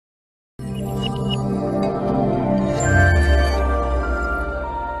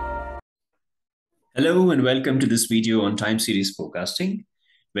Hello and welcome to this video on time series forecasting,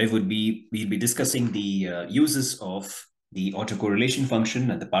 where we'll be discussing the uses of the autocorrelation function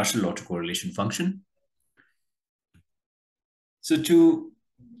and the partial autocorrelation function. So to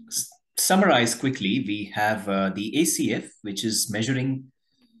summarize quickly, we have the ACF, which is measuring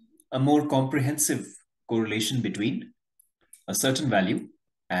a more comprehensive correlation between a certain value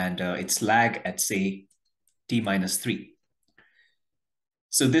and its lag at, say, t-3.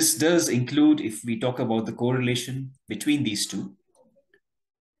 So this does include, if we talk about the correlation between these two,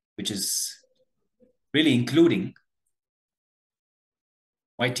 which is really including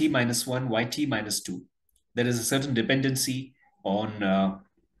yt-1, yt-2, there is a certain dependency on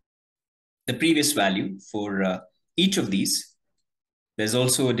the previous value for each of these. There's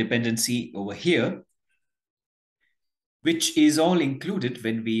also a dependency over here, which is all included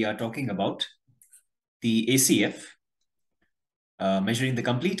when we are talking about the ACF, measuring the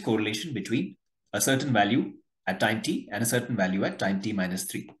complete correlation between a certain value at time t and a certain value at time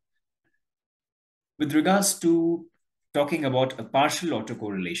t-3. With regards to talking about a partial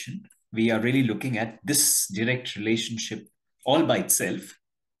autocorrelation, we are really looking at this direct relationship all by itself,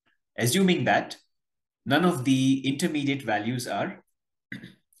 assuming that none of the intermediate values are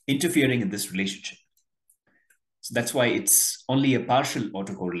interfering in this relationship. So that's why it's only a partial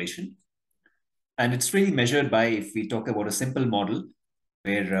autocorrelation. And it's really measured by, if we talk about a simple model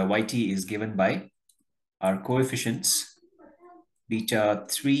where yt is given by our coefficients, beta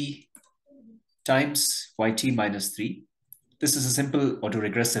 3 times yt-3. This is a simple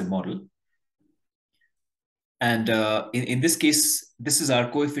autoregressive model. And in this case, this is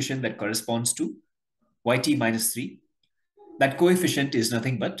our coefficient that corresponds to yt-3. That coefficient is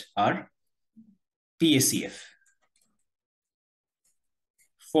nothing but our PACF.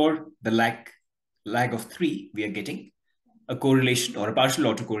 For the lag of 3, we are getting a correlation or a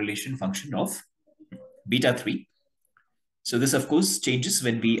partial autocorrelation function of beta 3. So this, of course, changes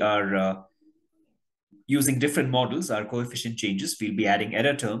when we are using different models. Our coefficient changes. We'll be adding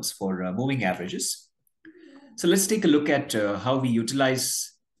error terms for moving averages. So let's take a look at how we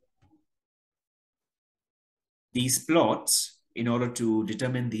utilize these plots in order to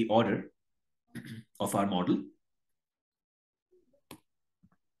determine the order of our model.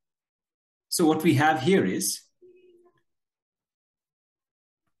 So what we have here is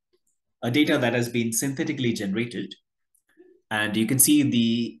a data that has been synthetically generated. And you can see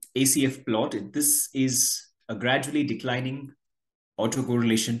the ACF plot. This is a gradually declining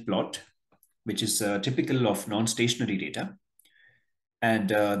autocorrelation plot, which is typical of non-stationary data. And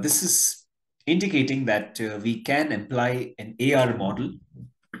this is indicating that we can apply an AR model.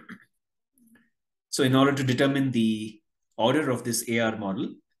 So in order to determine the order of this AR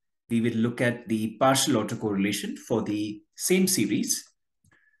model, we will look at the partial autocorrelation for the same series.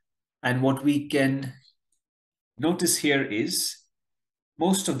 And what we can notice here is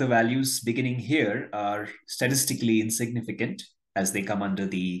most of the values beginning here are statistically insignificant as they come under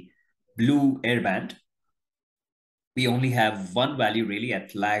the blue airband. We only have one value really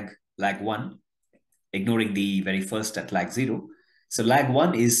at lag 1, ignoring the very first at lag 0. So lag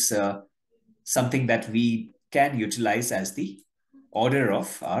 1 is something that we can utilize as the order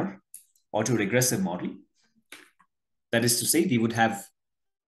of our autoregressive model. That is to say, we would have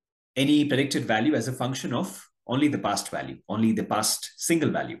any predicted value as a function of only the past value, only the past single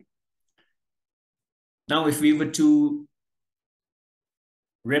value. Now, if we were to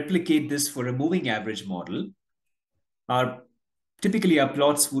replicate this for a moving average model, typically our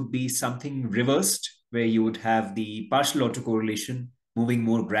plots would be something reversed, where you would have the partial autocorrelation moving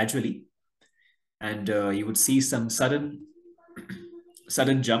more gradually, and you would see some sudden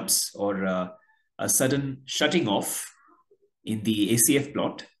jumps or a sudden shutting off in the ACF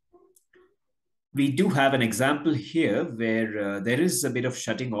plot. We do have an example here where there is a bit of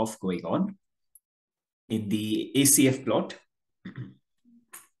shutting off going on in the ACF plot.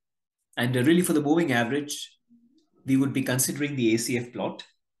 And really for the moving average, we would be considering the ACF plot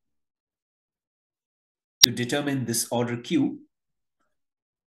to determine this order Q.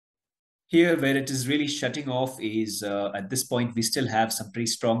 Here, where it is really shutting off is, at this point, we still have some pretty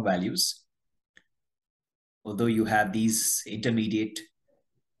strong values. Although you have these intermediate,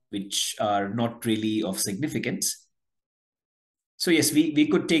 which are not really of significance. So yes, we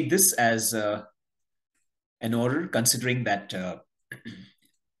could take this as an order, considering that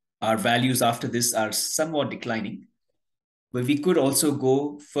our values after this are somewhat declining. But we could also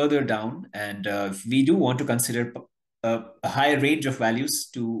go further down, and if we do want to consider a higher range of values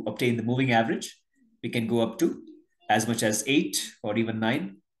to obtain the moving average, we can go up to as much as 8 or even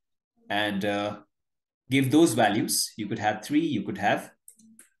 9 and give those values. You could have 3, you could have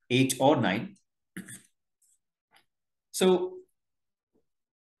 8 or 9. So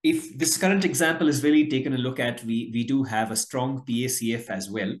if this current example is really taken a look at, we do have a strong PACF as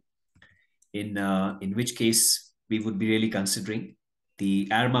well, in which case we would be really considering the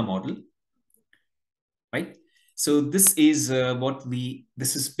ARMA model, right? So this is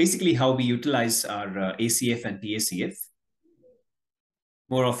this is basically how we utilize our ACF and PACF.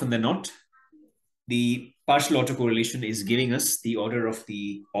 More often than not, the partial autocorrelation is giving us the order of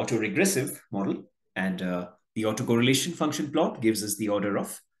the autoregressive model, and the autocorrelation function plot gives us the order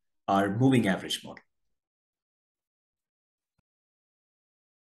of our moving average model.